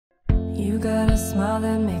got a smile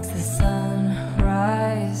that makes the sun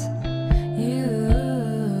rise. You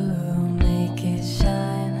make it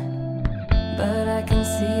shine, but I can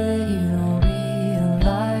see that you don't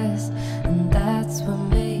realize, and that's what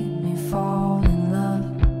made me fall in love.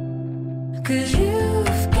 'Cause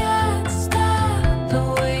you've got style, the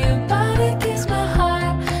way your body keeps my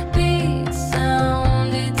heart beat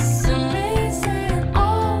sound. It's amazing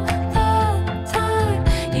all the time.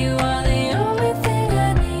 You are the only thing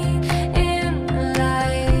I need in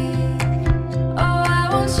life. Oh, I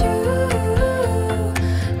want you.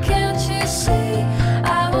 Can't you see?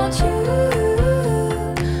 I want you.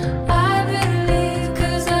 I believe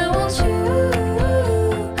 'cause I want you.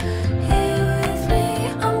 Here with me,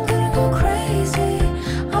 I'm gonna go crazy.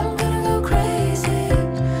 I'm gonna go crazy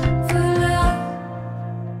for love.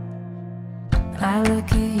 I look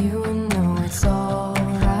at you and know it's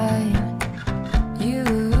alright. You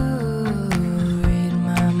read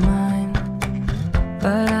my mind,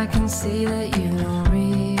 but I can see that you don't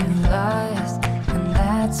realize, and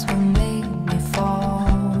that's what made me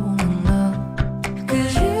fall in love.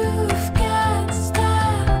 'Cause you've got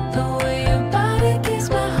style, the way your body keeps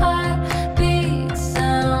my heart beat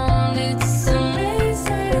sound. It's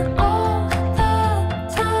amazing all the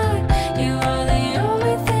time. You are the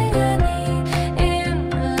only thing I need in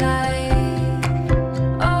life.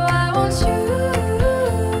 Oh, I want you.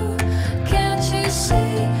 Can't you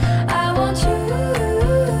see? I want you.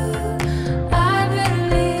 I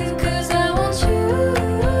believe 'cause I want you.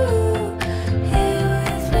 Here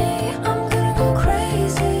with me, I'm gonna go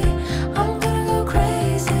crazy. I'm gonna go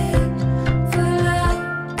crazy for love.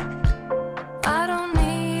 I don't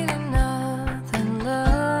need another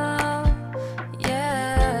love.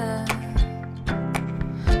 Yeah,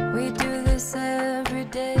 we do this every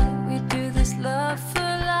day. We do this love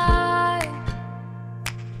for life.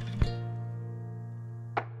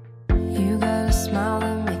 You got a smile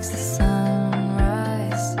that makes the sun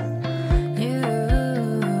rise. You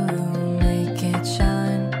make it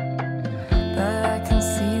shine, but I can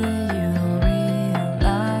see that you don't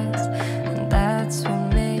realize, and that's what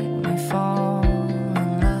made me fall in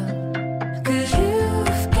love. 'Cause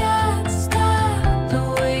you've got style, the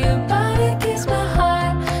way your body keeps my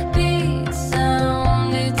heart beat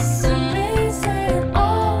sound. It's amazing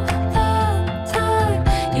all the time.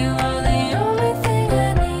 You are the only thing I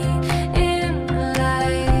need in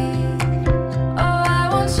life. Oh, I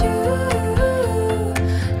want you.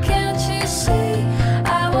 Can't you see?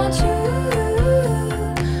 I want you.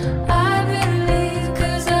 I believe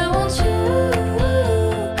 'cause I want you.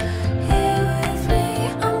 Here with me,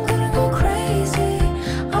 I'm gonna go crazy.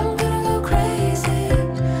 I'm gonna go crazy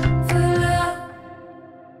for love.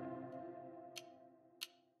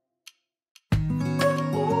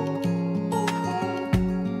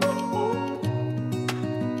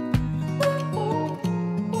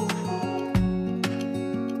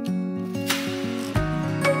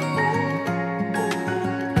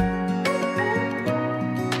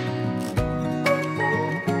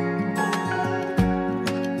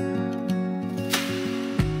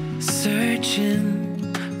 Searching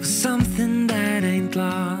for something that ain't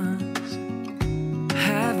lost.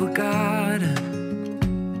 Have we got it?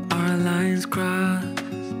 Our lines crossed.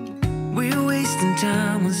 We're wasting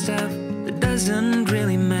time on stuff that doesn't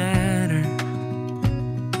really matter,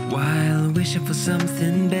 while wishing for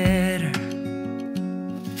something better.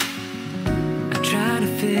 I try to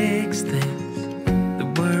fix things that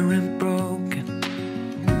weren't broken,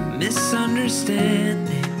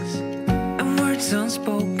 misunderstandings and words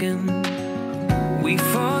unspoken. We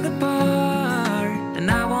fall apart, and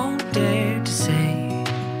I won't dare to say,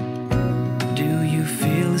 do you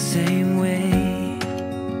feel the same way?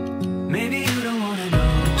 Maybe you don't wanna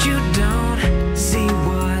know, but you don't see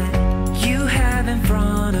what you have in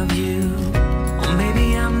front of you. Or maybe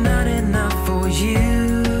I'm not enough for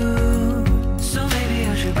you, so maybe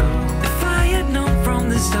I should go. If I had known from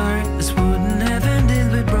the start, this wouldn't have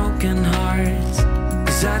ended with broken hearts.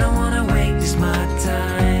 'Cause I don't wanna waste my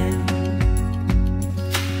time.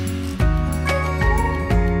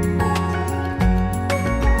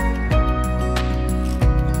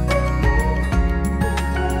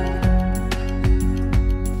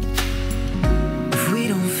 If we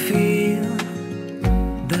don't feel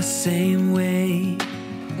the same way,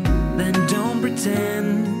 then don't pretend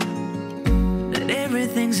that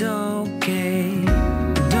everything's okay.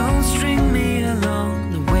 Don't string me along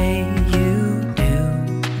the way you do.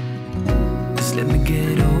 Just let me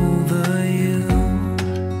get over you.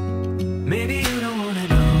 Maybe you don't wanna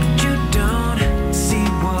know, but you don't see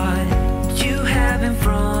what you have in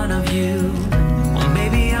front of you. Or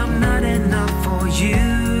maybe I'm not enough for you,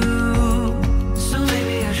 so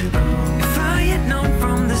maybe I should go. If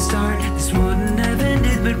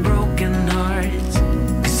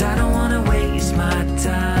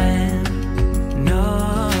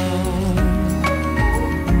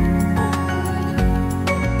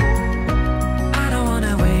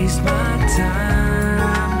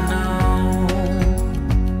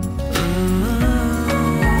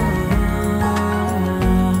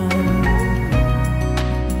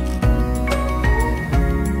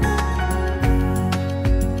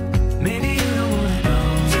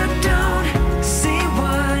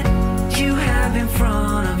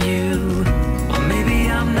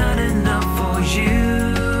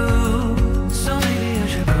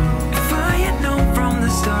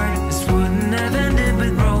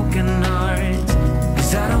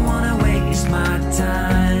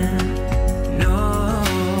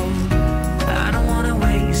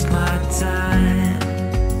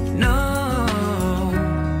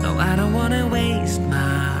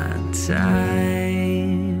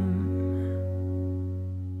time.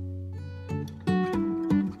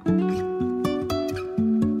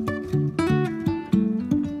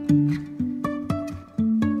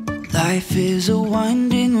 Life is a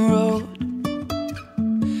winding road,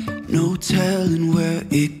 no telling where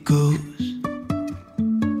it goes.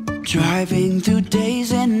 Driving through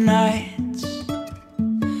days and nights,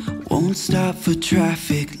 won't stop for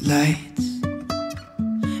traffic lights.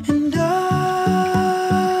 And I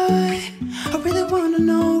really wanna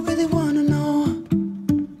know,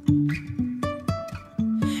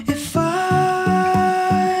 if I'll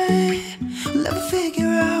ever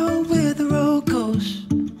figure out where the road goes.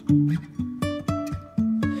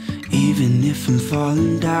 Even if I'm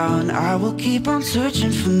falling down, I will keep on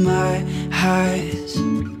searching for my highs.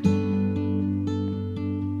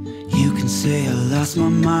 You can say I lost my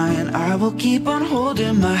mind, I will keep on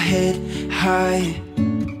holding my head high.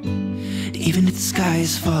 Even if the sky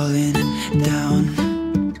is falling down.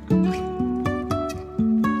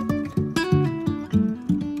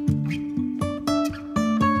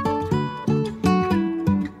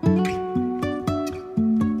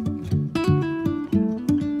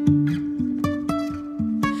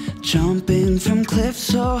 Jumping from cliffs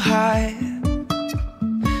so high,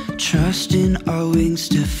 trusting our wings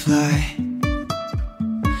to fly.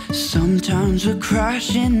 Sometimes we're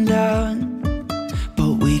crashing down,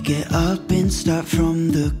 but we get up and start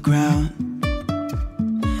from the ground.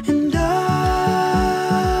 And I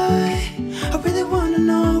really wanna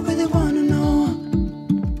know,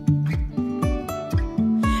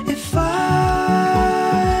 if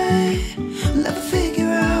I'll ever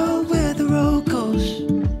figure out where the road goes.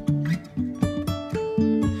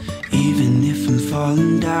 Even if I'm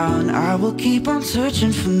falling down, I will keep on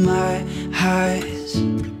searching for my highs.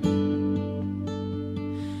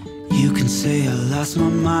 You can say I lost my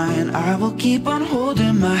mind, I will keep on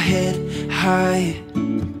holding my head high.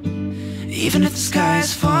 Even if the sky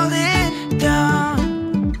is falling down,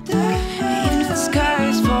 even if the sky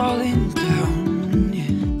is falling down,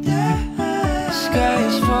 yeah. The sky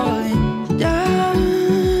is falling down.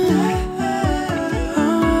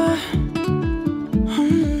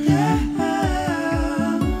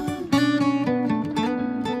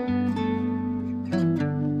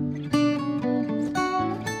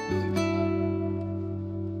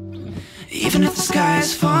 Even if the sky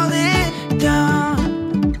is falling down,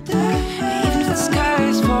 even if the sky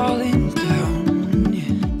is falling down,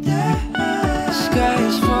 yeah. The sky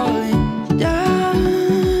is falling down.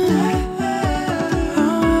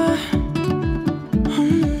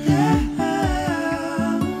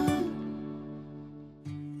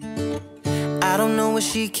 I don't know where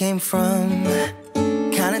she came from,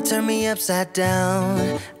 kinda turned me upside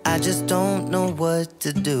down. I just don't know what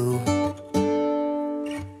to do.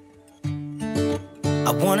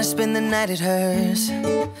 I wanna spend the night at hers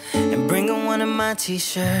and bring her one of my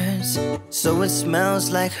t-shirts so it smells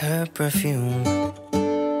like her perfume.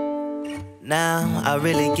 Now I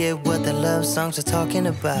really get what the love songs are talking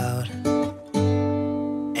about,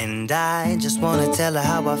 and I just wanna tell her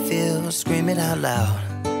how I feel, scream it out loud.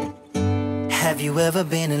 Have you ever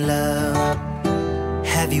been in love?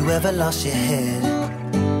 Have you ever lost your head?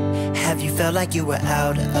 Have you felt like you were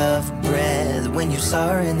out of breath when you saw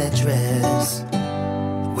her in that dress?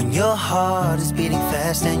 When your heart is beating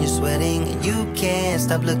fast and you're sweating and you can't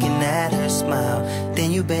stop looking at her smile,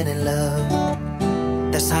 then you've been in love.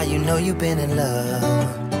 That's how you know you've been in love.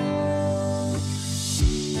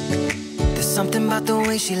 There's something about the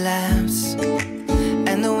way she laughs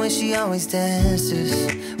and the way she always dances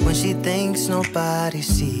when she thinks nobody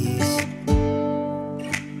sees.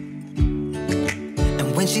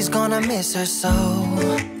 And when she's gone, I miss her so.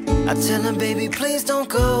 I tell her, baby, please don't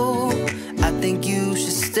go. I think you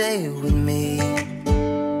should stay with me.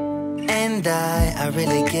 And I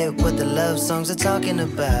really get what the love songs are talking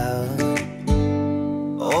about.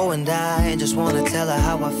 Oh, and I just wanna tell her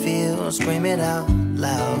how I feel, scream it out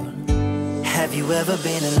loud. Have you ever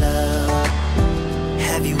been in love?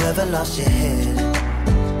 Have you ever lost your head?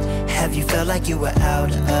 Have you felt like you were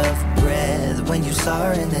out of breath when you saw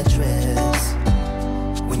her in that dress?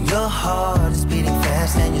 When your heart is beating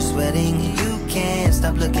fast and you're sweating and you can't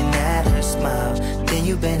stop looking at her smile, then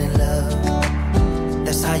you've been in love.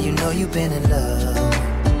 That's how you know you've been in love.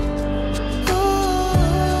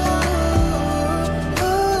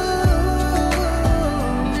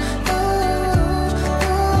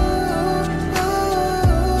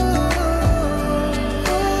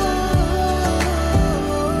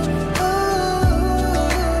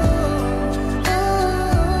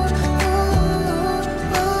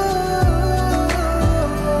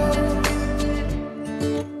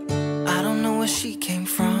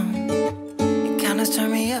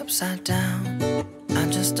 upside down. I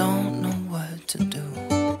just don't know what to do.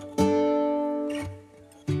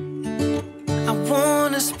 I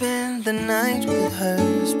wanna spend the night with her,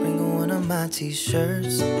 bring her one of my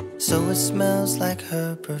t-shirts so it smells like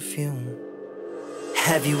her perfume.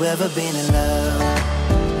 Have you ever been in love?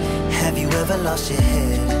 Have you ever lost your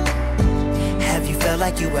head? Have you felt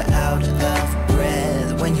like you were out of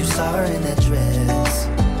breath when you saw her in that dress?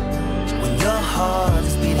 When your heart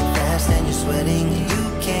is beating fast and you're sweating and you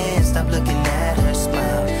can't stop looking at her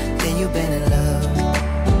smile, then you've been in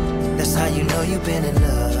love. That's how you know you've been in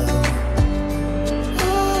love.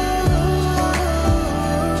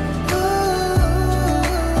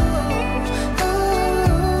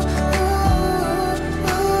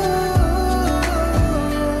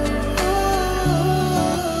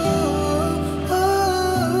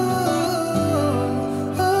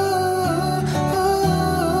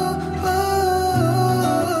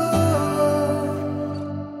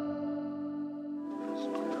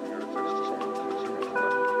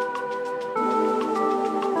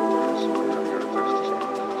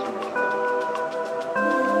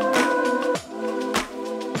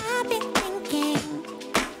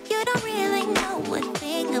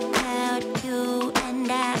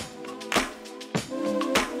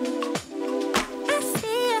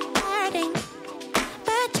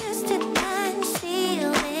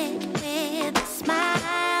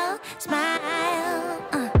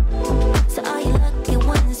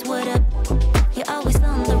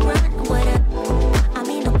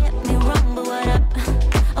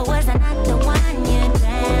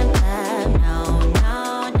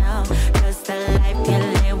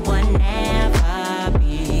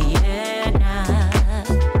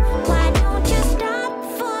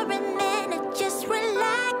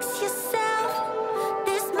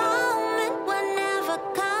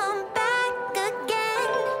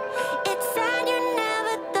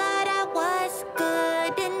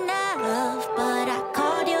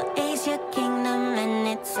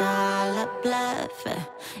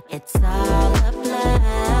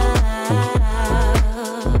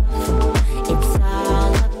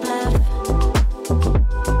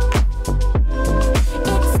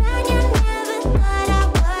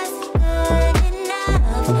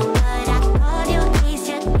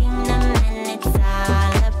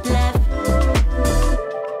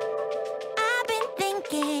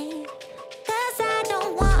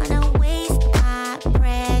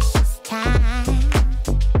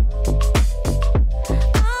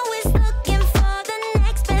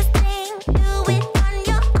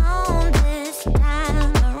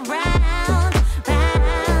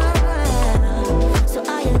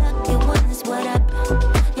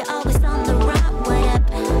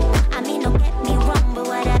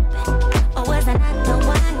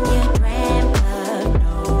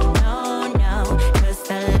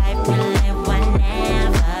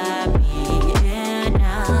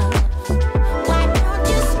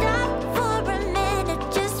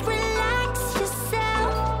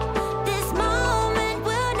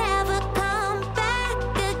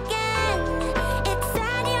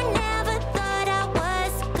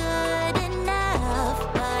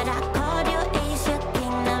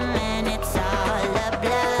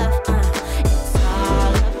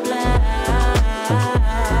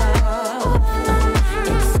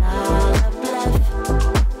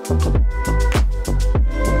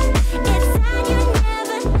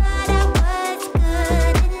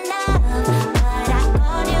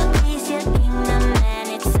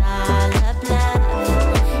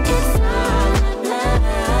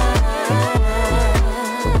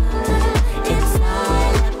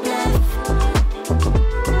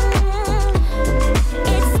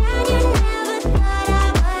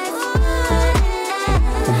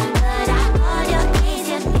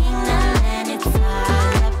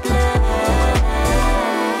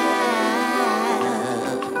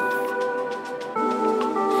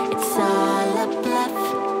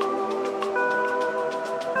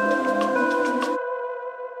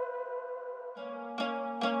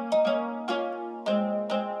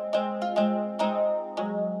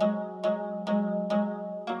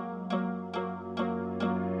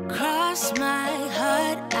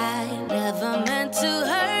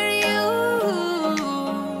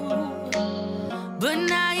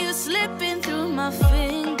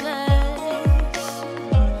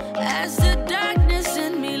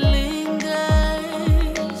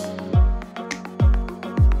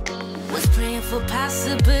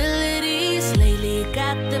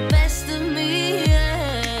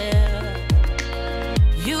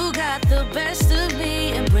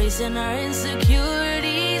 Embracing our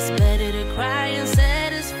insecurities, better to cry and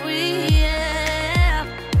set us free, yeah.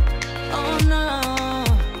 Oh no.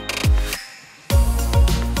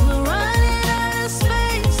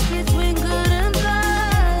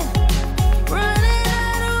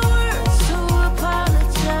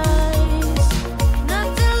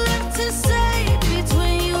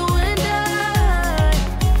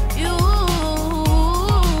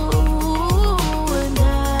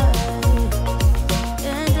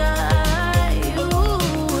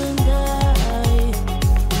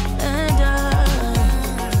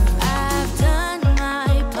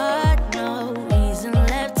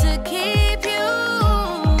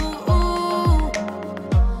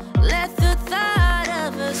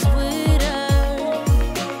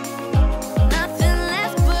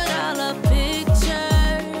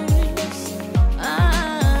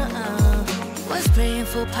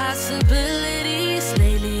 for possibilities.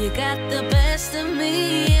 Lately you got the best of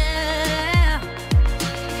me, yeah.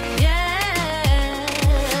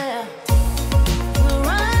 Yeah. We're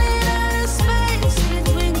running out of space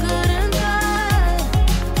between good and bad.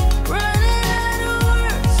 Running out of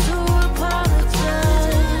words to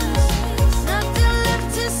apologize. Nothing left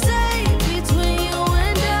to say between you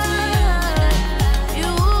and I.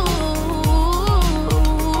 You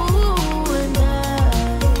and I.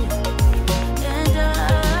 And I.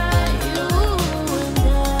 You and I.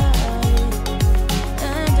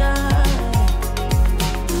 And I.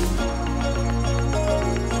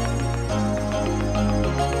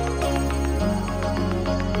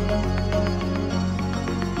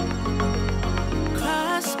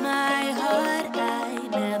 Cross my heart, I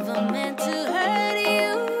never meant to hurt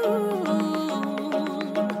you.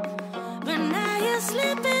 But now you're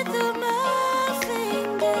slipping through my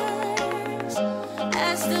fingers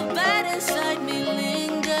as the bad inside me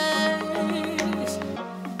lingers.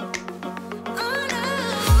 Oh no,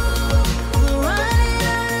 we're running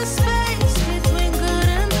out of space between good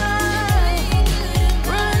and bad.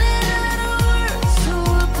 Running out of words to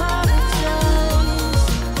apologize.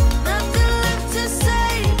 Nothing left to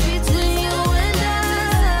say between you and I.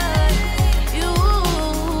 You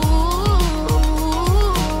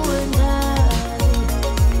and I.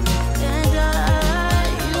 And I.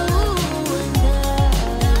 You and I.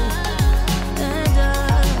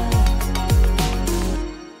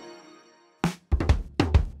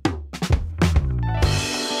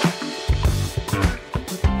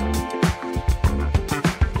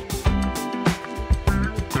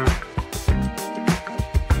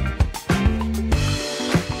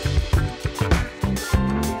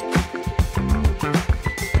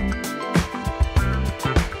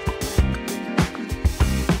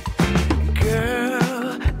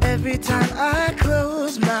 Girl, every time I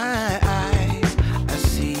close my eyes, I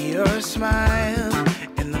see your smile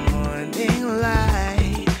in the morning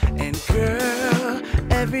light. And girl,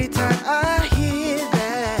 every time I hear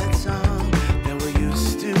that song that we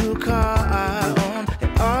used to call our own,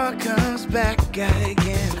 it all comes back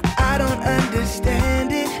again. I don't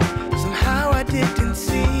understand it, somehow I didn't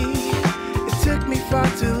see. It took me far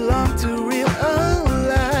too long to realize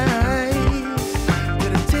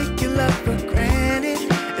that I take your love for granted.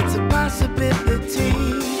 It's a possibility.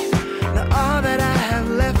 Now all that I have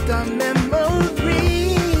left are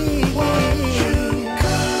memories. Won't you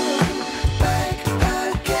come back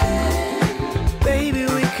again? Baby,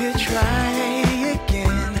 we could try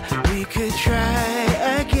again. We could try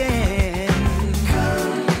again.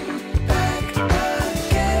 Come back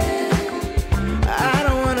again. I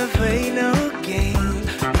don't wanna play no games.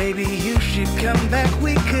 Maybe you should come back.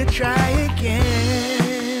 We could try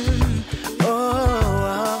again.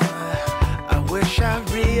 Oh, I wish I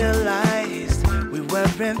realized we were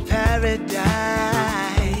in paradise.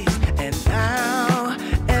 And now,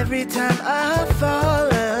 every time I fall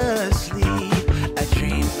asleep, I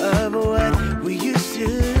dream of what we used to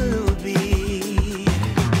be.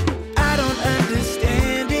 I don't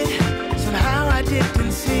understand it, somehow I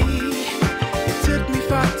didn't see. It took me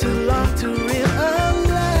far too long to realize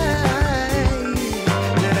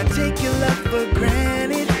that I take your love for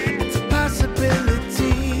granted. It's a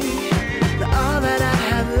possibility that all that I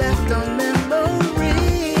have left are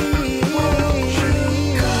memories. Won't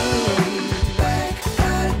you come back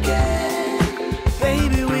again?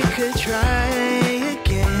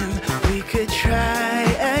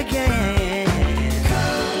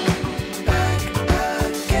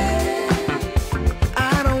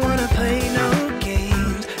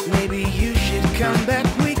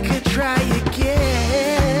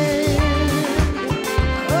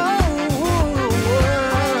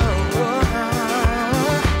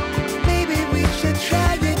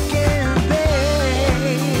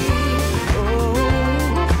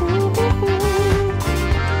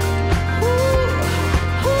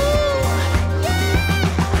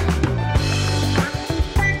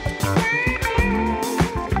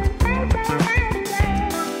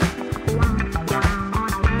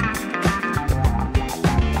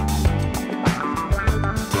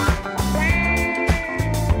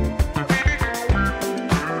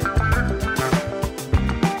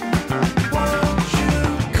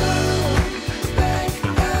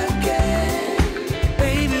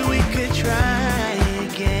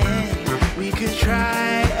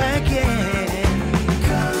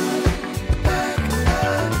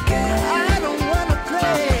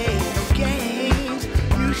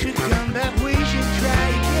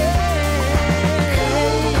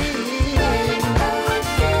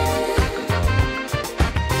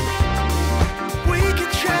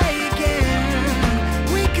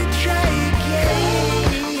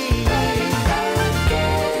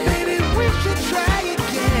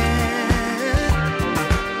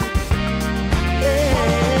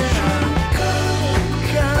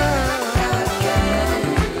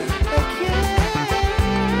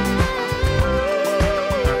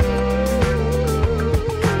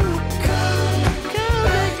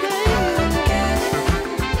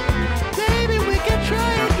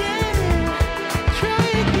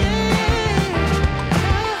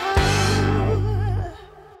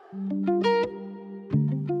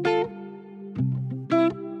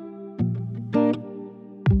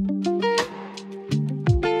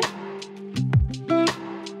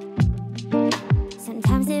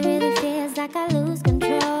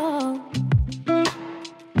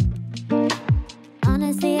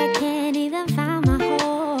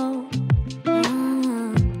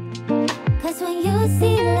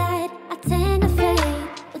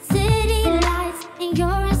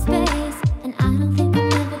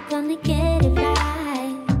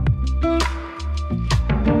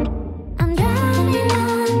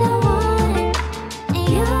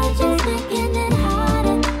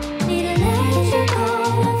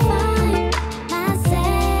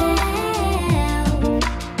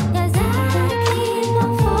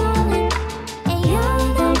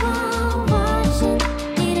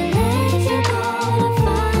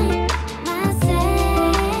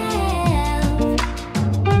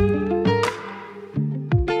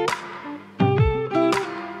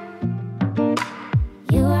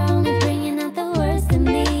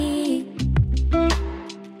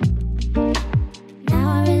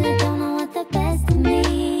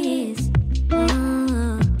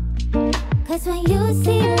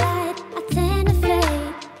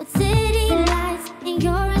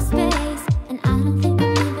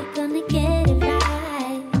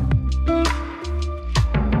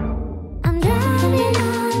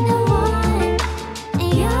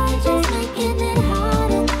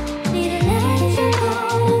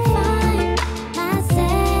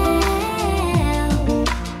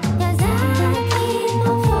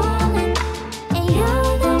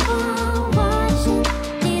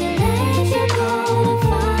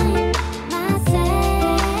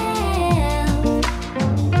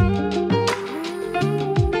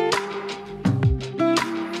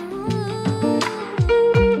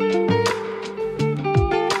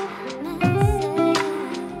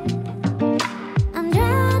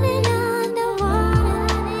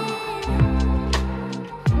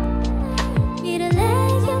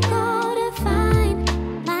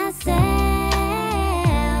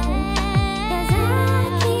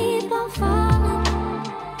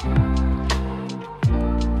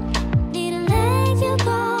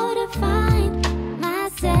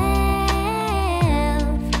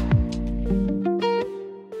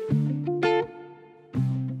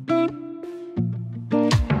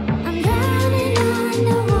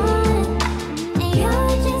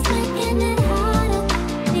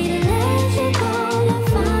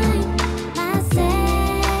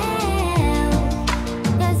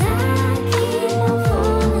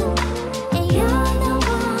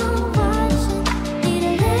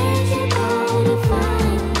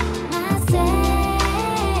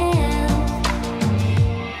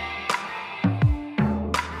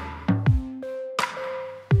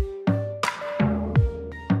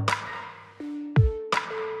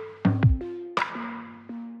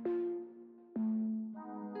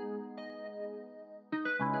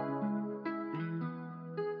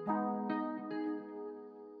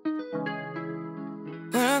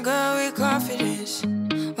 with confidence.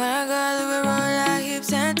 When I got a little roll like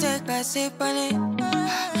hips and take a sip on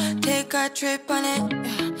it. Take a trip on it.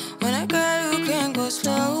 When I got you can go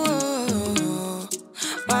slow.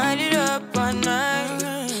 Wind it up all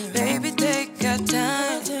night. Baby, take your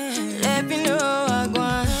time. Let me know I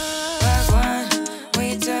want. When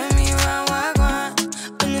you turn me around, I want.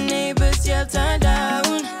 When the neighbors yell turn down,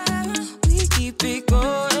 we keep it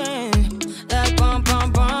going. Like bum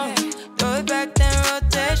bum bum. Throw it back then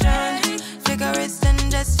rotation. Cigarettes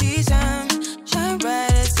and the season. Shine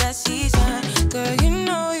bright as that season. Girl, you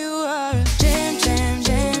know you are a jam, jam,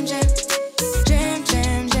 jam, jam. Jam,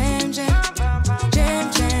 jam, jam, jam.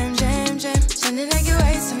 Jam, jam, jam, jam. Sounding like you're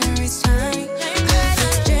wasting every time.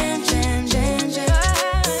 Jam, jam, jam, jam.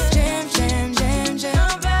 Jam, jam, jam, jam.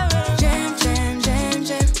 Jam, jam, jam,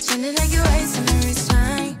 jam. Sounding like you're wasting every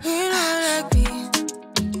time. We know like me.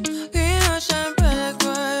 We know shine bright like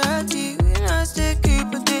royalty. We know sticky,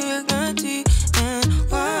 but they are guaranteed. And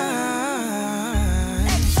why?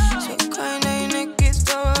 So kind of your neck is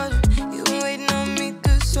cold. You been waiting on me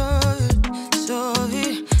to solve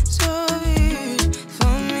it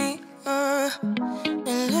for me.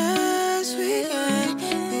 And last weekend,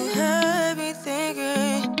 you had me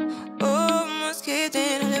thinking, almost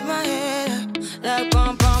kidding, I let my head up. Like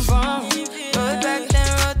bum, bum, bum. Throw it back then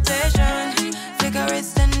rotation.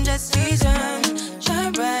 Cigarettes and the season.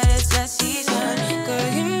 Shine bright as that season. Girl,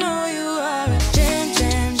 you know you are a jam,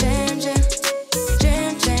 jam, jam, jam.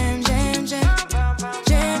 Jam, jam, jam, jam.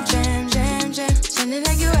 Jam, jam, jam, jam. Sounding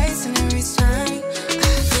like you're wasting every time.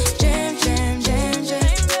 Jam, jam, jam, jam.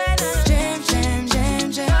 Jam, jam,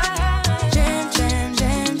 jam, jam. Jam, jam,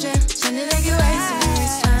 jam, jam. Sounding like you're wasting every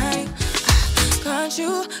time. Can't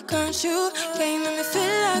you? Yeah, you make me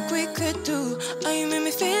feel like we could do. Oh, you make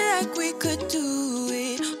me feel like we could do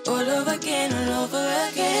it all over again, all over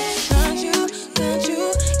again. Can't you? Yeah,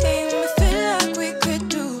 you make me feel like we could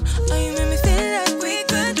do. Oh, you make me feel like we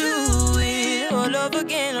could do it all over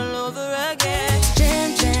again, all over again.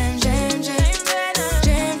 Jam, jam, jam, jam.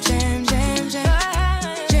 Jam, jam, jam, jam.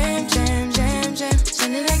 Jam, jam, jam, jam.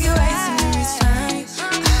 Sounding like you're wasting every time.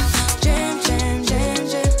 Jam, jam, jam,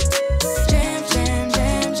 jam. Jam, jam,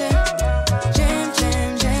 jam, jam. Jam, jam,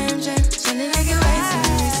 jam, jam. Sounding like you're wasting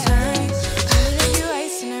every time. Sounding like you're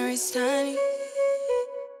wasting every time.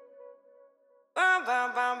 Bum, bum,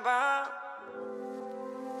 bum, bum.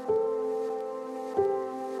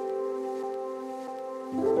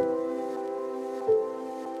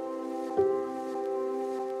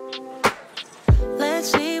 Let's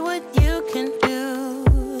see what you can do.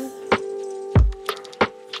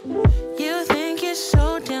 You think you're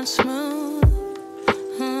so damn smooth.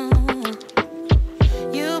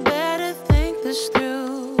 You better think this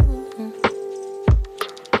through.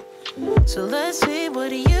 So let's see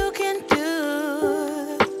what you can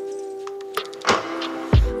do.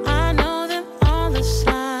 I know them all the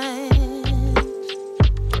signs.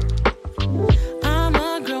 I'm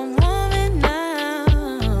a grown woman now.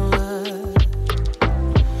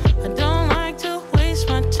 I don't like to waste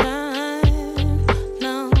my time,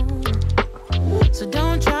 no. So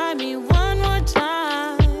don't try me one more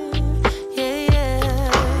time,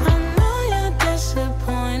 yeah. I know you're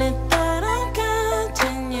disappointed that I'm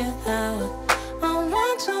counting you out. I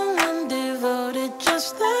want someone devoted.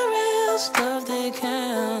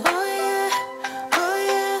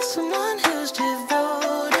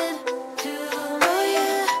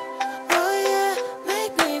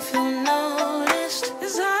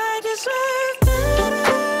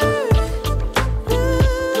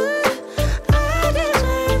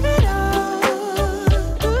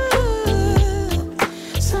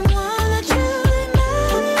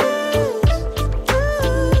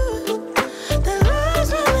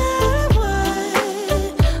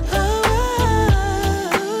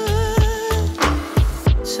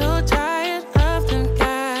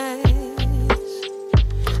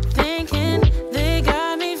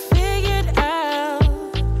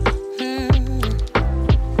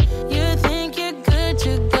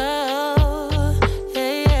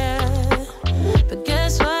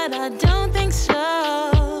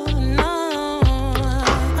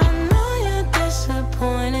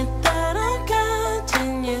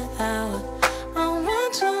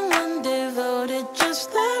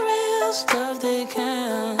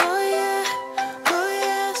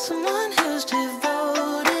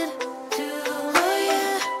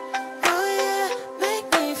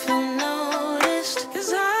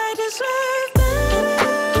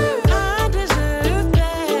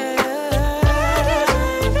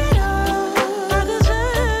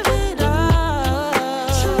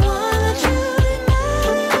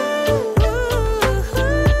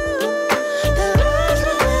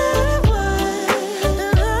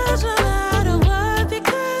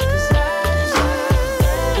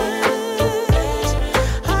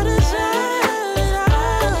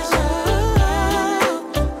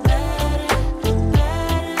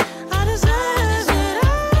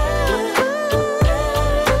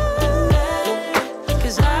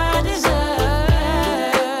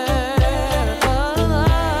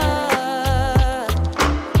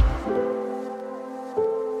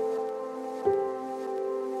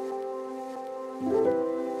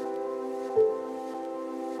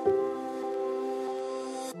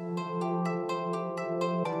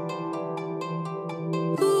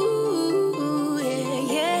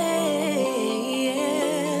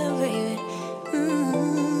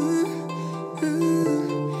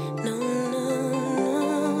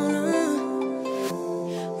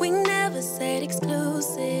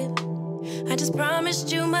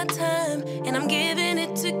 promised you my time, and I'm giving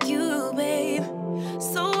it to you, babe.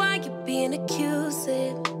 So why you being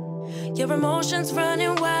accusing? Your emotions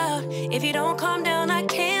running wild. If you don't calm down, I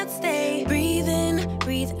can't stay. Breathe in,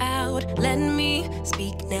 breathe out. Let me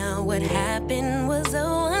speak now. What happened was a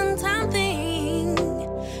one-time thing.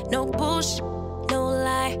 No bullshit, no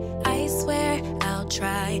lie. I swear I'll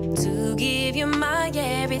try to give you my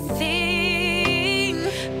everything.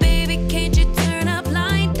 Baby, can't you turn a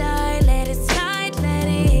blind eye? Let it slide, let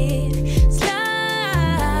it slide.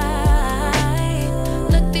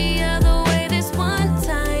 Look the other way this one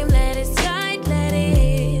time. Let it slide, let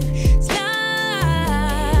it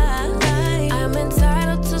slide. I'm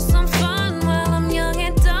entitled to some fun while I'm young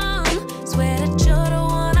and dumb. Swear that you're the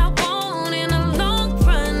one I want in the long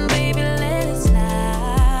run. Baby, let it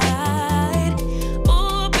slide.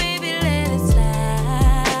 Oh, baby, let it slide.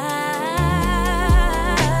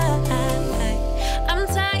 I'm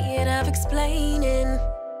tired of explaining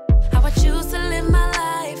how I choose to live my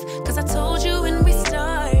life, 'cause I told you when we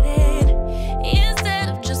started. Instead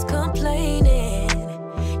of just complaining,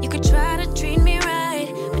 you could try to treat me right,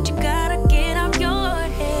 but you gotta get out your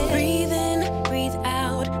head. Breathe in, breathe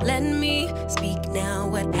out. Let me speak now.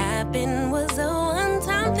 What happened was a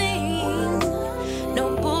one-time thing. No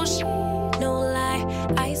bullshit, no lie.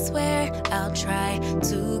 I swear I'll try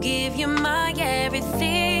to give you my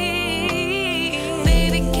everything.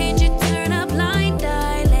 Baby, can't you turn a blind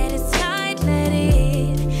eye? Let it slide, let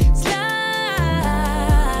it slide.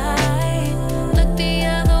 Look the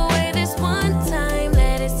other way this one time.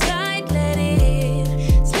 Let it slide, let it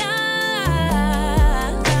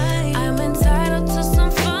slide. I'm entitled to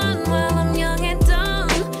some fun while I'm young and dumb.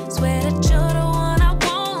 Swear that you're the one I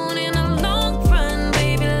want in the long run.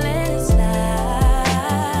 Baby, let it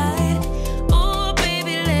slide. Oh,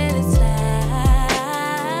 baby, let it slide.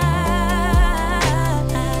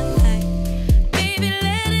 Baby,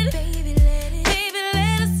 let it, baby, let it, baby,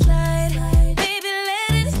 let it slide. Baby,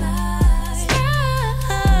 let it slide.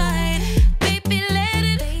 Baby, let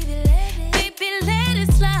it, baby, let it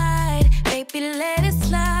slide. Baby, let it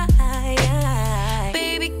slide.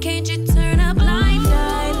 Baby, can't you turn a blind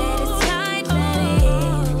eye? Let it slide, let it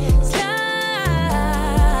slide.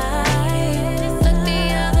 Look the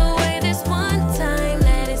other way this one time.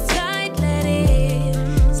 Let it slide, let it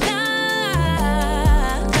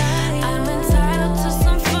slide. I'm entitled to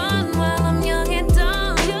some fun while I'm young and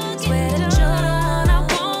dumb. Swear that you're the one I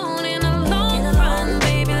want in the long run.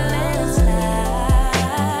 Baby, let it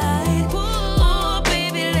slide. Oh,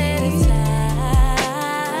 baby, let it slide.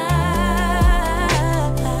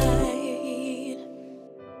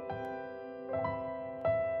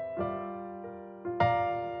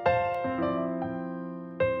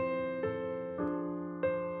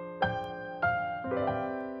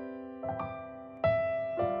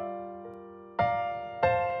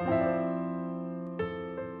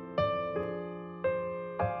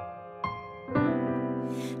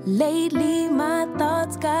 Lately, my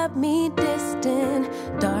thoughts got me distant.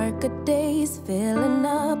 Darker days filling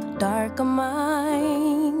up darker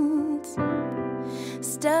minds.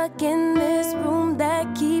 Stuck in this room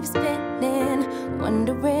that keeps spinning.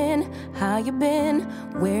 Wondering how you been,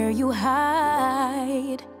 where you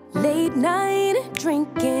hide. Late night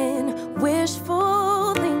drinking,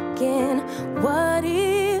 wishful thinking. What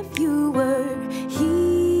if you were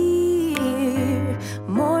here?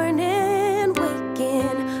 Morning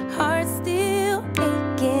waking, heart still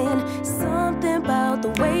aching. Something about the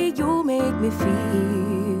way you make me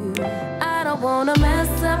feel. I don't wanna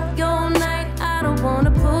mess up your night. I don't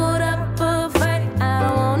wanna put up a fight. I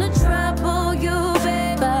don't wanna trouble you,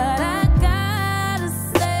 babe. But I gotta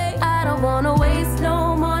say, I don't wanna waste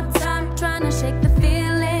no more time trying to shake the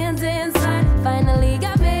feelings inside. Finally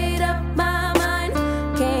got made up my mind.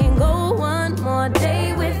 Can't go one more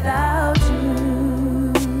day without you.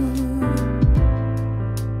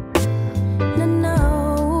 No,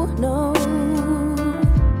 no, no.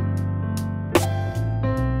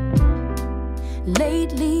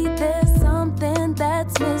 Lately there's something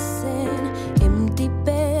that's missing. Empty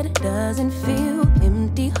bed doesn't feel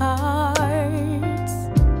empty hearts.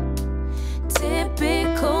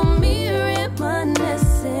 Typical me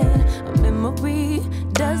reminiscing. A memory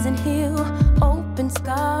doesn't heal open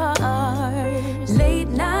scars. Late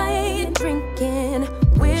night drinking,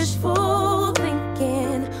 wishful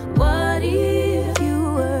thinking. What if you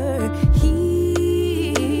were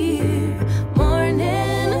here?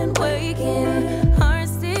 Morning and waking, heart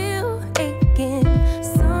still aching.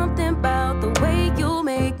 Something about the way you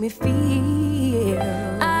make me feel.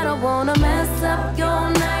 I don't wanna mess up your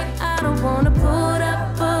night. I don't wanna put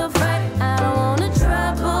up a fight. I don't wanna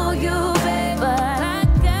trouble you, babe. But I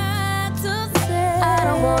got to say, I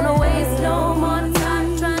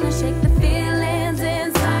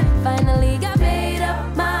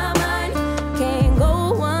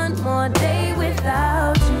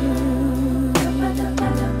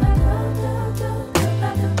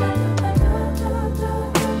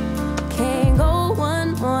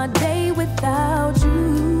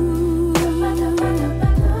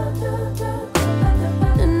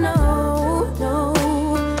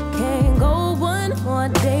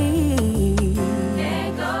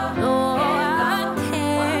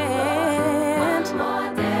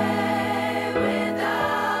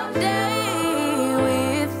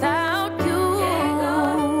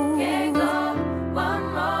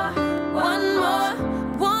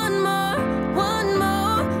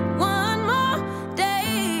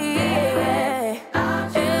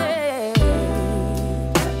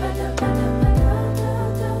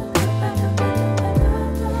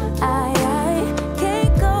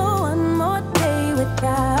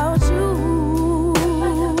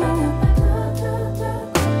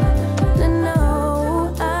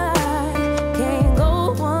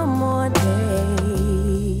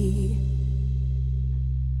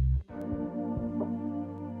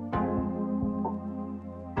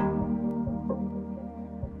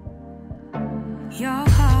your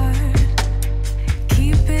heart.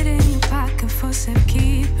 Keep it in your pocket for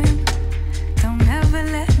safekeeping. Don't ever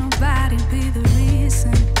let nobody be the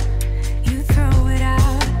reason you throw it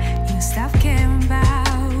out. You stop caring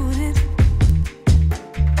about it.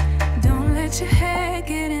 Don't let your head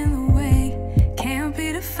get in the way. Can't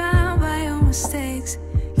be defined by your mistakes.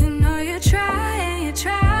 You know you try and you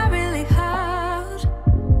try really hard,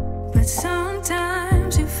 but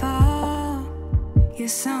sometimes you fall. Yeah,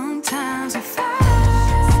 sometimes you fall.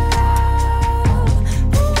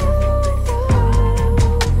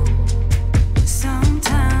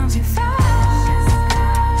 Sometimes you fall.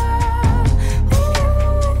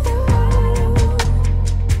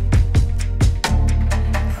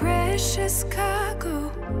 Precious cargo,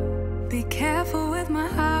 be careful with my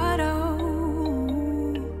heart, oh.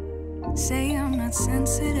 Say I'm not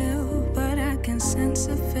sensitive, but I can sense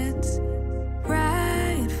if it's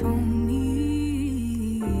right for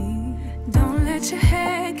me. Don't let your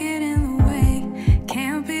head get in the way.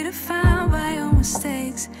 Can't be defined by your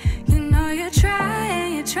mistakes. You know you try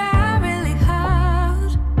and you try really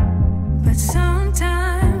hard, but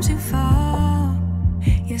sometimes you fall.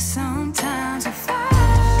 Yeah, sometimes you fall.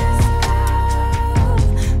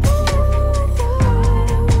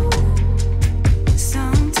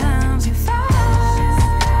 Sometimes you fall.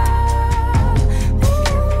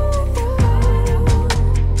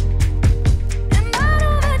 And I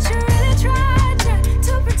know that you really tried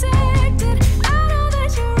to protect it. I know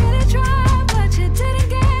that you really tried, but you didn't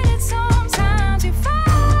get it. Sometimes you fall.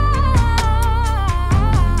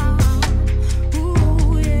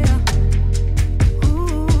 Ooh, yeah.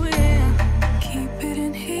 Ooh, yeah. Keep it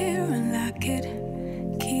in here and lock it.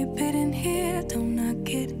 Keep it in here, don't knock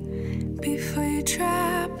it. Before you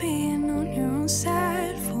try being on your own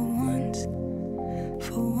side for once,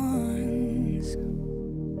 for once.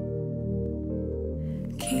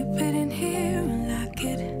 Keep it in here and lock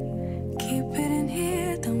it. Keep it in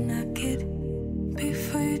here, don't knock it.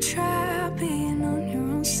 Before you try being on your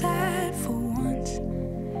own side for once,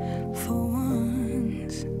 for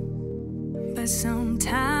once. But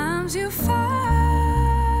sometimes you fall.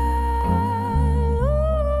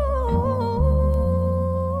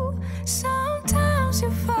 Sometimes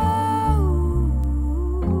you fall.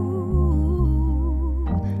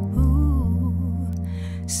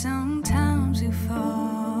 Sometimes you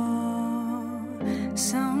fall.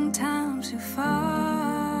 Sometimes you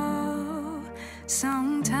fall.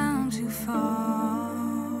 Sometimes you fall.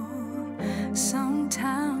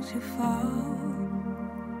 Sometimes you fall.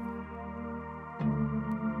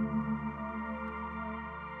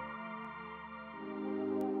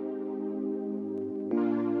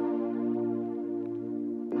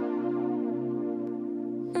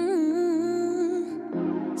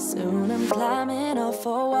 Soon I'm climbing all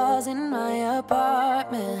 4 walls in my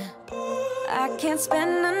apartment. I can't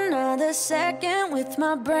spend another second with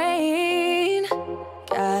my brain.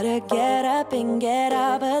 Gotta get up and get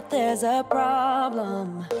out, but there's a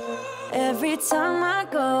problem. Every time I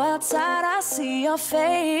go outside, I see your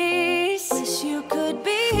face. Wish you could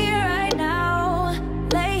be here right now,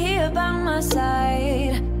 lay here by my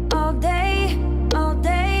side. All day, all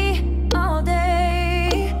day, all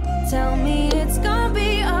day. Tell me it's gonna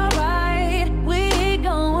be alright. We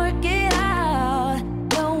gon' work it out.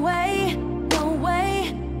 No way, no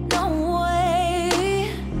way, no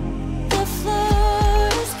way. The floor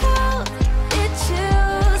is cold, it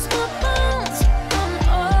chills my bones. I'm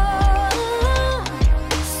all alone.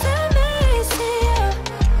 Send me to you.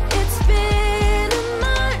 It's been a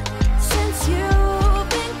month since you've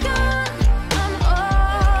been gone. I'm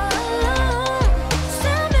all alone.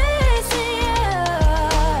 Send me to you.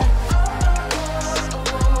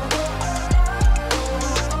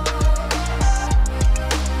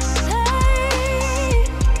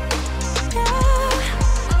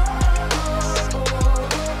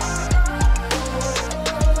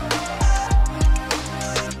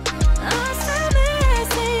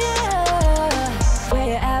 Where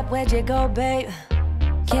you at? Where'd you go, babe?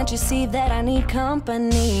 Can't you see that I need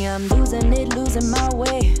company? I'm losing it, losing my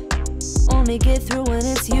way. Only get through when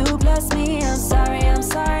it's you plus me. I'm sorry, I'm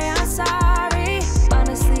sorry, I'm sorry.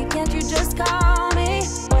 Honestly, can't you just call me?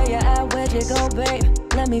 Where you at? Where'd you go, babe?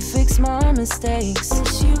 Let me fix my mistakes.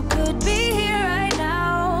 Wish you could be here right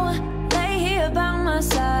now, lay here by my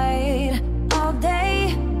side. All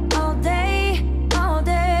day, all day, all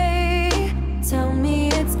day. Tell me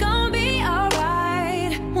it's gonna be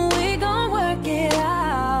alright. We gon' work it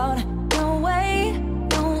out. No way,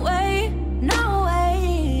 no way, no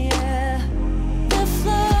way, yeah. The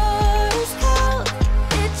floor is cold,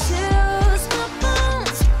 it chills my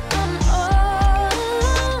bones. I'm all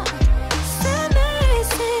alone. Send me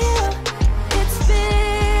to you. It's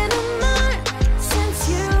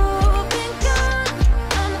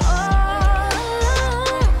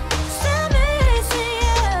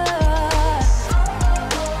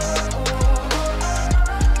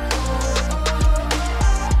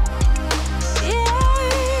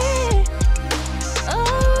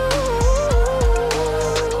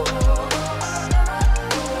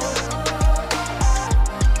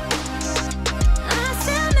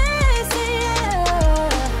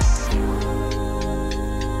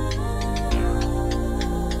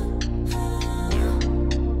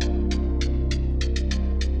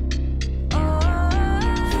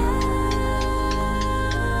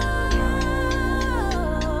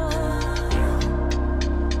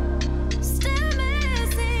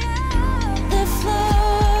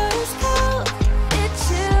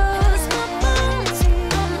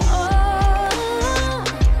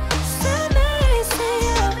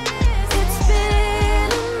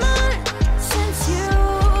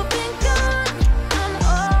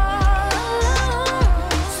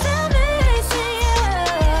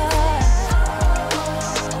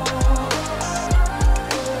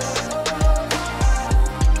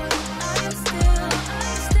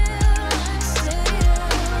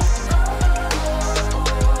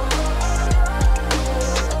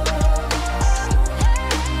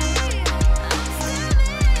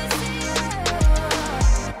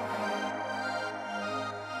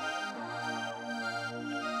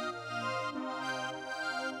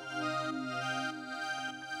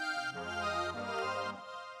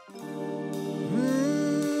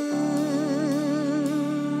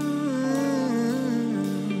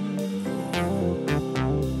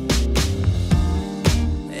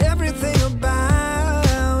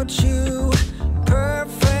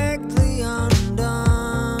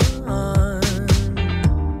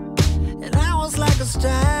a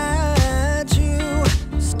statue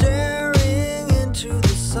staring into the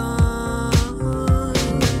sun.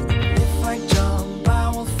 If I jump, I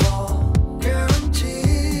will fall,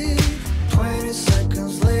 guaranteed. 20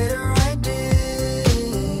 seconds later, I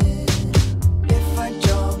did. If I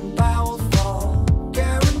jump, I will fall,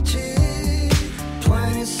 guaranteed.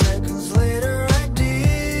 20 seconds later, I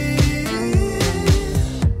did.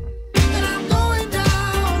 And I'm going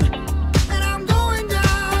down, and I'm going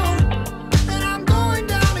down, and I'm going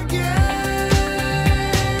down again.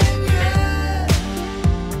 Yeah.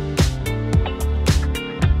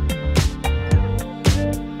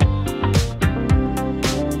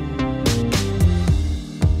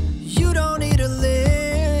 You don't need a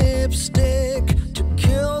lipstick to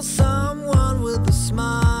kill someone with a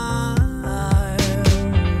smile.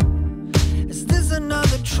 Is this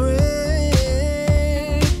another trick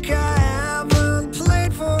I haven't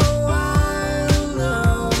played for a while?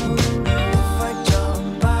 No. If I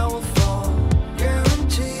jump, I will fall,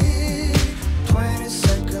 guaranteed. 20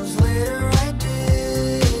 seconds later, I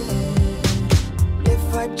did.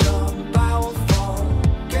 If I jump, I will fall,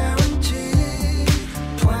 guaranteed.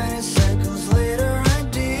 20 seconds later, I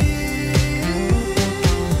did.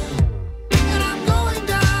 And I'm going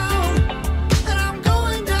down, and I'm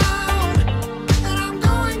going down, and I'm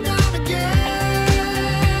going down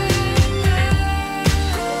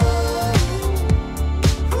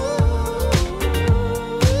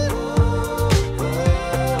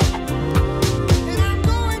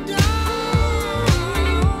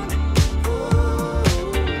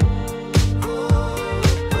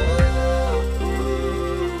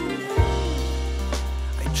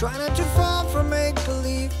I try not to fall for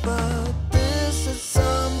make-believe, but this is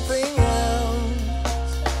something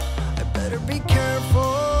else. I better be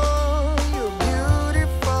careful. You're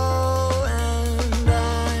beautiful, and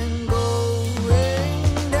I'm going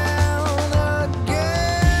down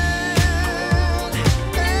again.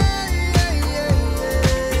 Hey, hey, hey,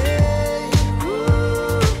 hey.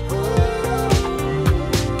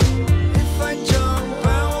 If I jump, I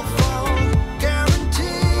will fall,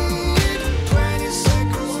 guaranteed. 20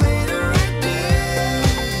 seconds later, I did.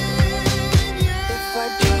 If I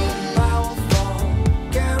jump, I will fall,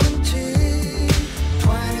 guaranteed.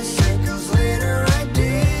 20 seconds later, I did.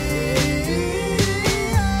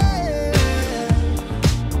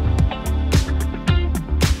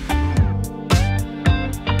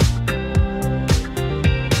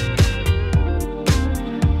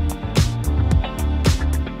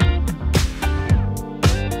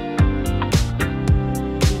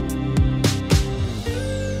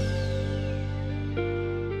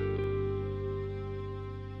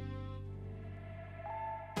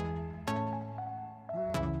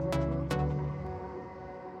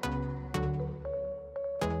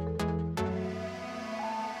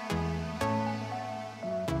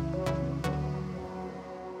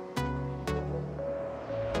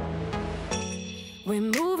 We're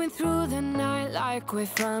moving through the night like we're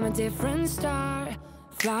from a different star,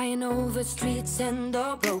 flying over streets and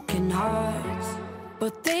our broken hearts.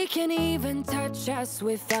 But they can't even touch us,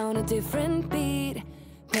 we found a different beat.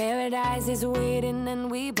 Paradise is waiting and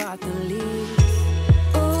we bought the lead.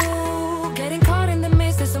 Ooh, getting caught in the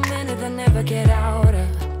mist, there's so many that never get out of.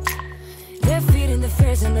 They're feeding the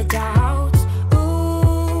fears and the doubts.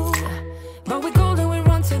 Ooh, but we're golden, we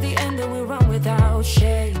run to the end and we run without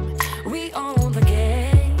shame. We own the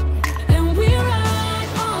game, and we ride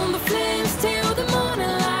on the flames till the morning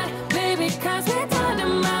light, baby, 'cause we're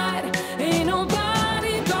dynamite. Ain't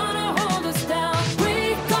nobody gonna hold us down.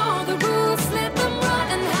 Break all the rules, let them run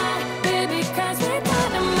and hide, baby, 'cause we're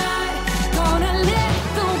dynamite. Gonna let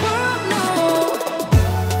the world know.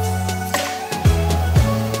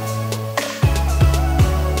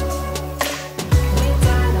 We're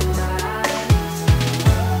dynamite.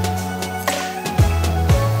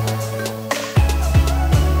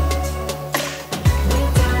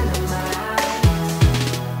 We're dynamite.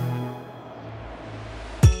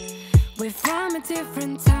 We're from a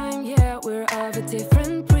different time, yeah, we're of a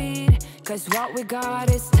different breed. 'Cause what we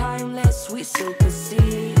got is timeless, we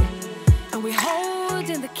supersede. And we're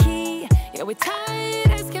holding the key, yeah, we're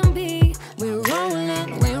tight as can be. We're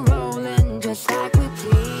rolling, just like we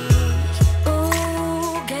please.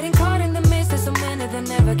 Ooh, getting caught in the mist, there's so many that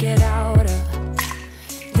never get out of.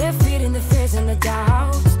 They're feeding the fears and the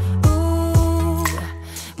doubts. Ooh,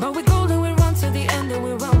 but we're golden, we run to the end and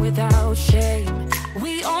we run without shame.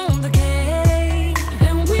 We own the game,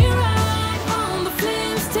 and we ride on the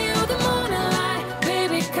flames till the morning light,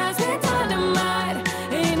 baby, 'cause we're dynamite.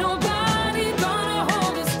 Ain't nobody gonna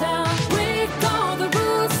hold us down. Break all the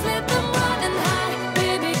rules, let them run and hide,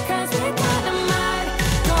 baby, 'cause we're dynamite.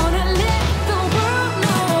 Gonna let the world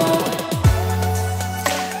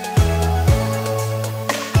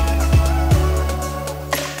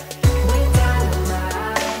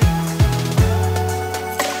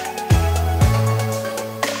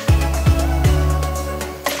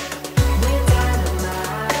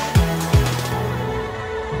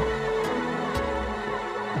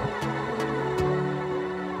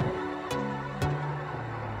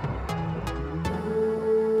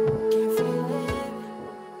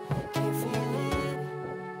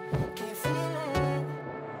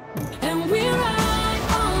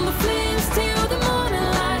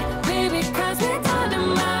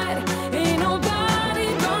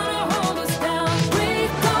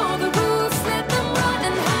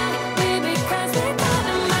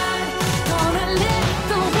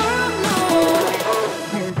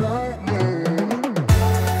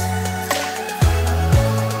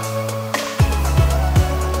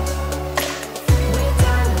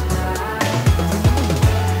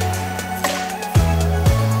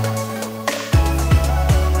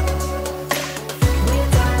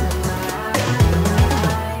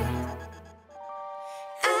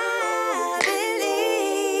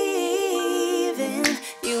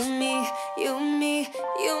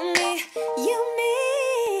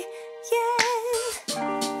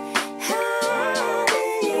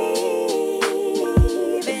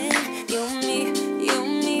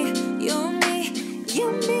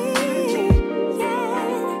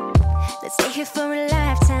Let's stay here for a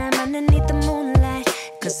lifetime underneath the moonlight.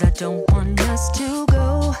 Cause I don't want us to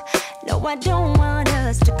go. No, I don't want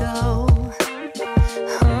us to go.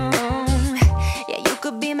 Yeah, you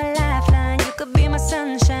could be my lifeline, you could be my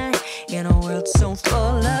sunshine. In a world so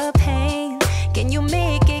full of pain, can you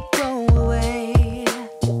make it go away?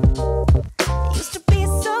 Used to be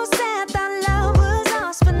so sad that love was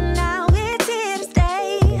lost, but now it's here to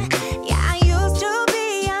stay. Yeah, I used to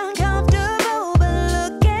be uncomfortable, but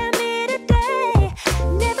look at me today.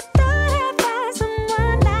 Never thought I'd find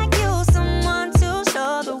someone like you, someone to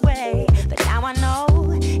show the way. But now I know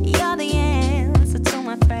you're the answer to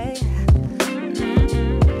my prayer.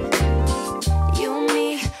 You and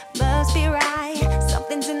me must be right.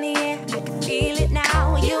 Something's in the air, I can feel it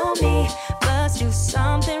now. You and me must do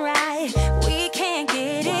something right. We can't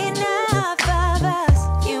get enough of us.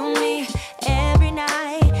 You and me every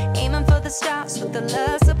night, aiming for the stars with the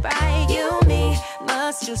love so bright. You and me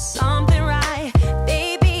must do something right.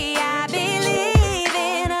 Baby, I believe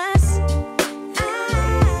in us. I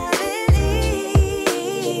believe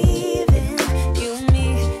in you and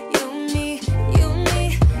me, you and me, you and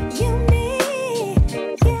me, you and me,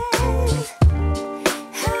 yeah.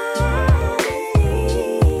 I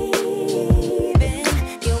believe in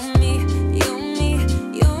you and me, you and me,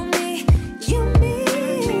 you and me, you and me,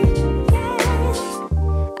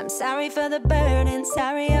 yeah. I'm sorry for the burden,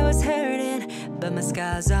 sorry I was hurting, but my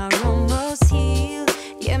scars are almost healed.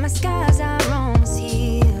 Yeah, my scars are almost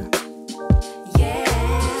healed.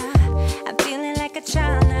 Yeah, I'm feeling like a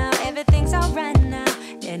child now. Everything's alright now,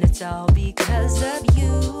 and it's all because of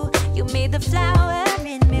you. You made the flower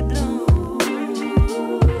in me bloom.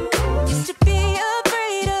 Used to be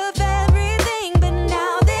afraid of everything, but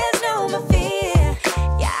now there's no more fear.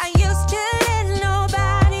 Yeah, I used to let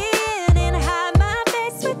nobody in and hide my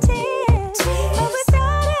face with tears. Always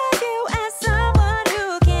thought of you as someone who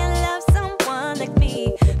can love someone like me,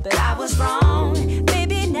 but I was wrong,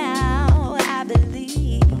 baby. Now I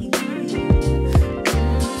believe.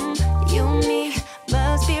 You and me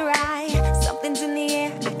must be right. Something's in the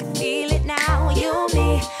air, I can feel it now. You and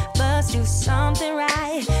me must do something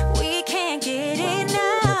right. We can't get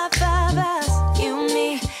enough of us. You and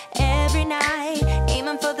me every night,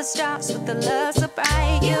 aiming for the stars with the love so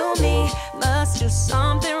bright. You and me must do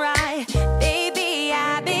something right. Baby,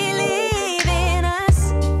 I believe in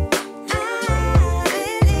us. I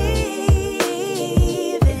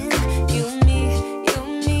believe in you and me, you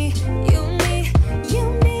and me, you and me, you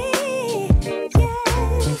and me, yeah.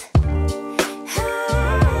 I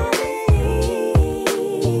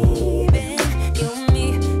believe in you and me,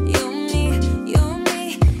 you and me, you and me,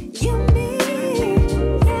 you and me,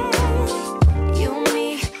 yeah. You and me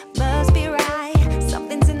must be right.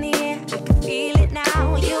 Something's in the air, I can feel it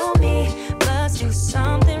now. You and me must do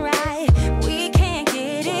something right. We can't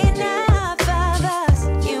get enough of us.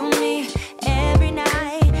 You and me every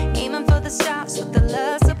night, aiming for the stars with the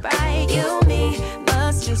love so bright. You and me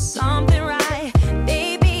must do something right.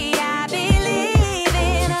 Baby, I believe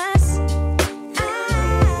in us. I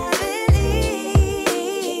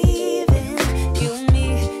believe in you and me,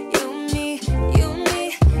 you and me, you and me,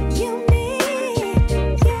 you and me,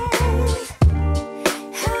 yeah.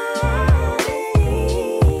 I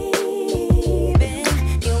believe in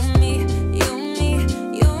you and me, you and me,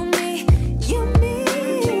 you and me, you and me,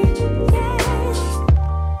 yeah.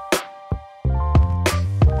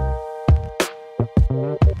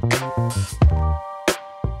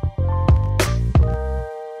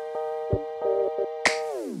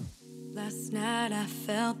 Last night I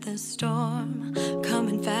felt the storm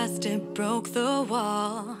coming fast, it broke the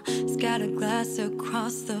wall, scattered glass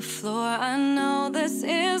across the floor. I know this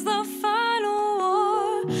is the final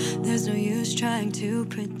war. There's no use trying to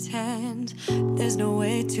pretend, there's no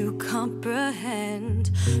way to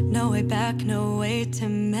comprehend, no way back, no way to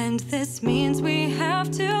mend. This means we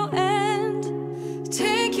have to end.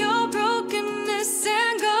 Take your brokenness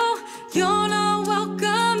and go. You're not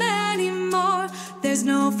welcome anymore. There's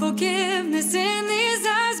no forgiveness in these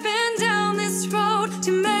eyes. Been down this road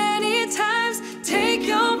too many times. Take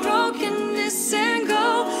your brokenness and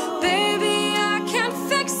go. Baby, I can't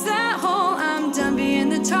fix that hole. I'm done being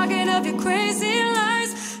the target of your crazy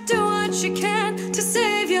lies. Do what you can to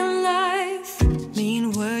save your life.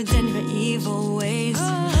 Mean words and your evil ways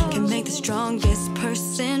can make the strongest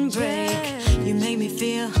person break. You make me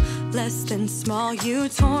feel less than small. You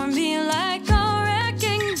tore me like a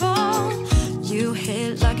wrecking ball. You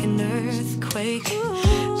hit like an earthquake.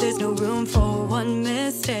 There's no room for one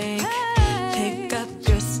mistake. Pick up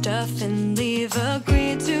your stuff and leave.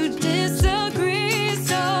 Agree to disagree.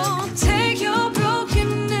 So take your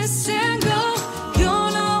brokenness and go.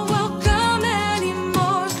 You're not welcome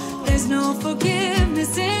anymore. There's no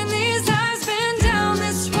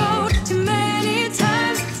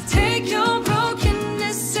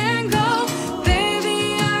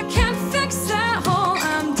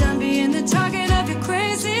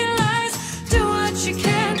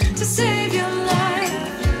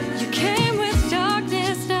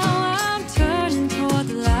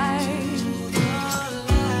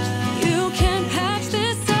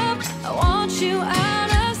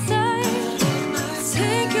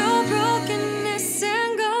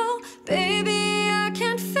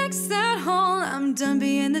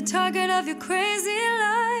the target of your crazy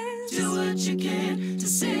lies. Do what you can to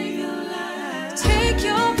save your life. Take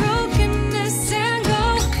your brokenness and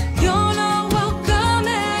go. You're not welcome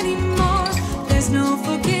anymore. There's no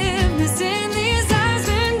forgiveness in these eyes.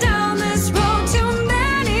 Been down this road too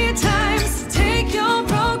many times. Take your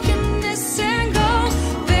brokenness and go.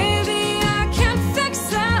 Baby, I can't fix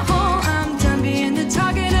that hole. I'm done being the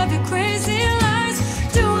target of your crazy lies.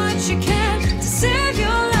 Do what you can to save your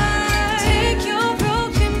life. Take your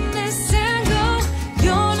brokenness and go.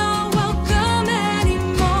 You're not welcome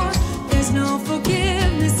anymore. There's no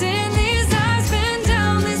forgiveness in these eyes. Been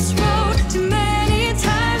down this road too many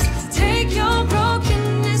times. Take your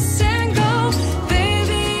brokenness and go.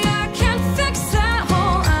 Baby, I can't fix that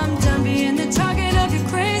hole. I'm done being the target of your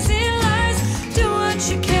crazy lies. Do what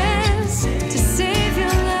you can to save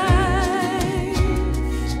your life.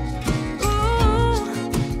 Ooh,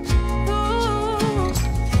 ooh.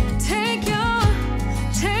 Take your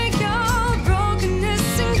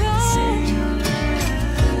brokenness and go.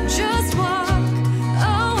 Just walk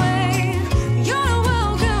away. You're not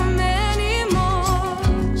welcome anymore.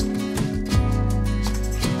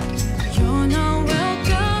 You're not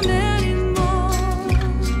welcome anymore.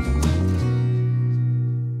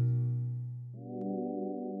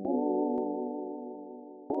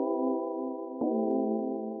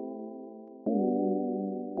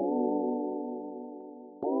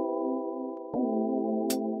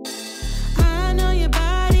 I know your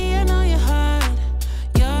body, I know your heart.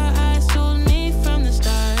 Your eyes told me from the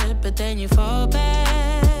start, but then you fall back.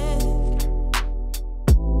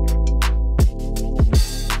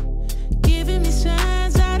 Giving me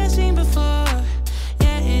signs that I've seen before.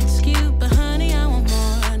 Yeah, it's cute, but honey, I want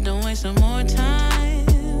more. Don't waste no more time.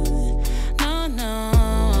 No, no.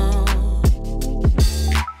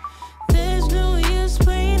 There's no use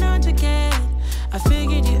playing hard to get. I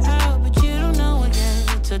figured you out, but you don't know it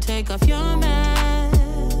yet. So take off your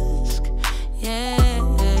mask. Yeah.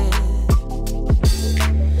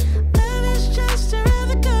 Love is just around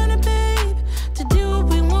the corner, babe. To do what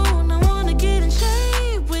we want, I wanna get in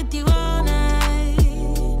shape with you all night.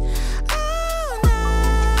 All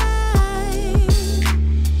night.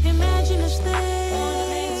 Imagine us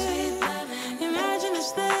there. Imagine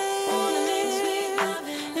us there.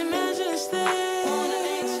 Imagine us there.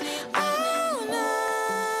 All night.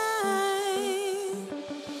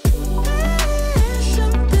 There's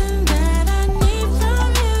something that I need from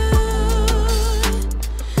you.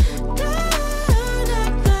 Don't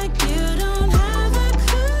act like you don't have a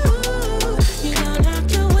clue. You don't have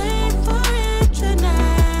to wait for it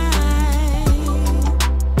tonight.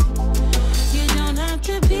 You don't have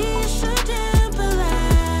to be so damn polite.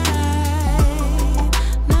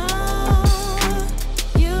 No,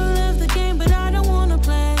 you love the game, but I don't wanna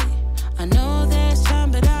play. I know there's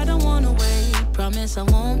time, but I don't wanna wait. Promise I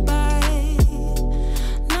won't bite.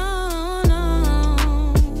 No, no.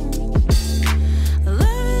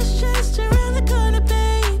 Love is just around the corner,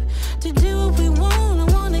 babe. To do what we want, I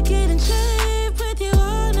wanna get in shape with you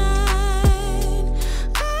all night.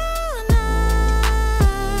 All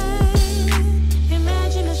night.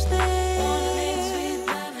 Imagine us there.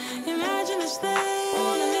 Imagine us there.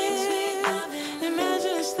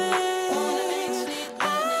 Imagine us there.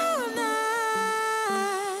 All night.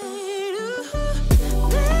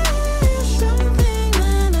 There's something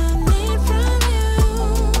that I need from you.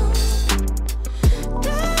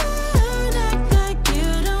 Don't act like you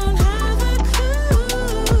don't have a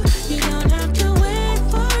clue. You don't have to wait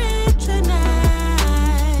for it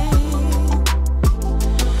tonight.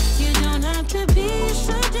 You don't have to be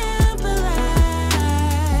so damn polite.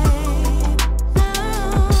 No,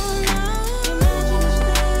 no. Imagine us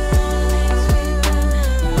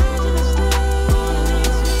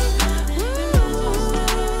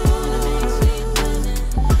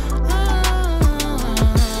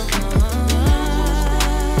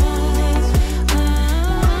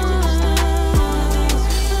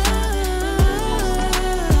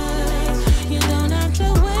You don't have to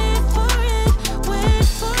wait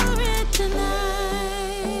for it tonight.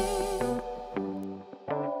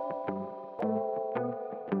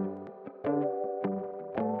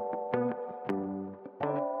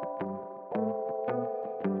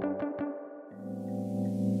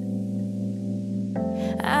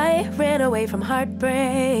 I ran away from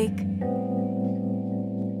heartbreak.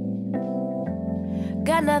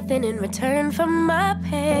 Got nothing in return for my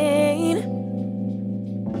pain.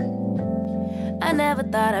 I never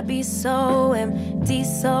thought I'd be so empty,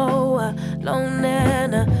 so alone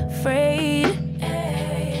and afraid.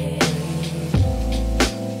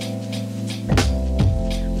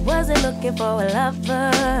 Wasn't looking for a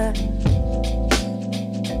lover.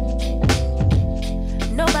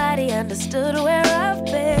 Nobody nobody understood where I've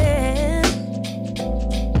been.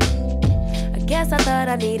 I guess I thought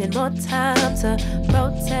I needed more time to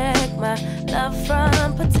protect my love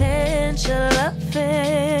from potential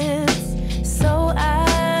offense. So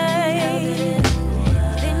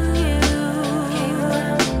then you came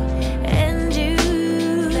around and you,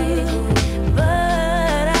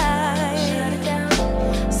 but I shut it down.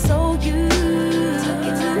 So you took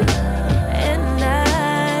it to, and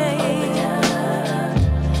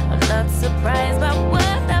I'm not surprised by what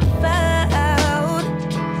I found,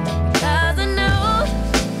 'cause I know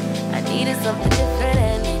I needed something different,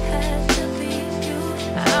 and it had to be you.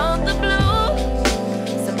 Out the blue,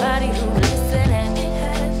 somebody who would listen, and it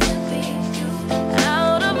had to be you.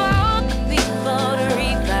 Out of all the people to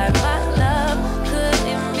revive my love,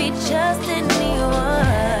 couldn't be just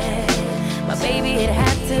anyone. My baby, it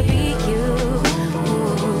had to be you.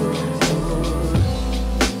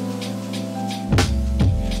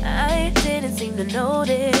 I didn't seem to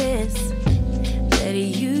notice that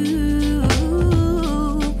you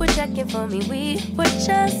were checking for me. We were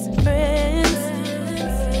just friends,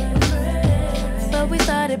 but we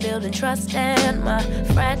started building trust, and my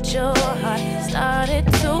fragile heart started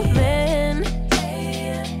to mend.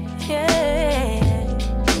 Yeah,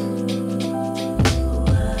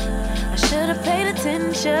 I should have paid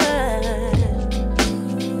attention.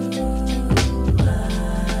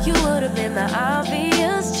 You would have been the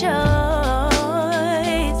obvious choice,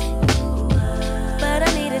 but I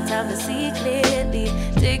needed time to see clearly,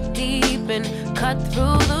 dig deep and cut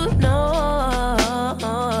through the noise.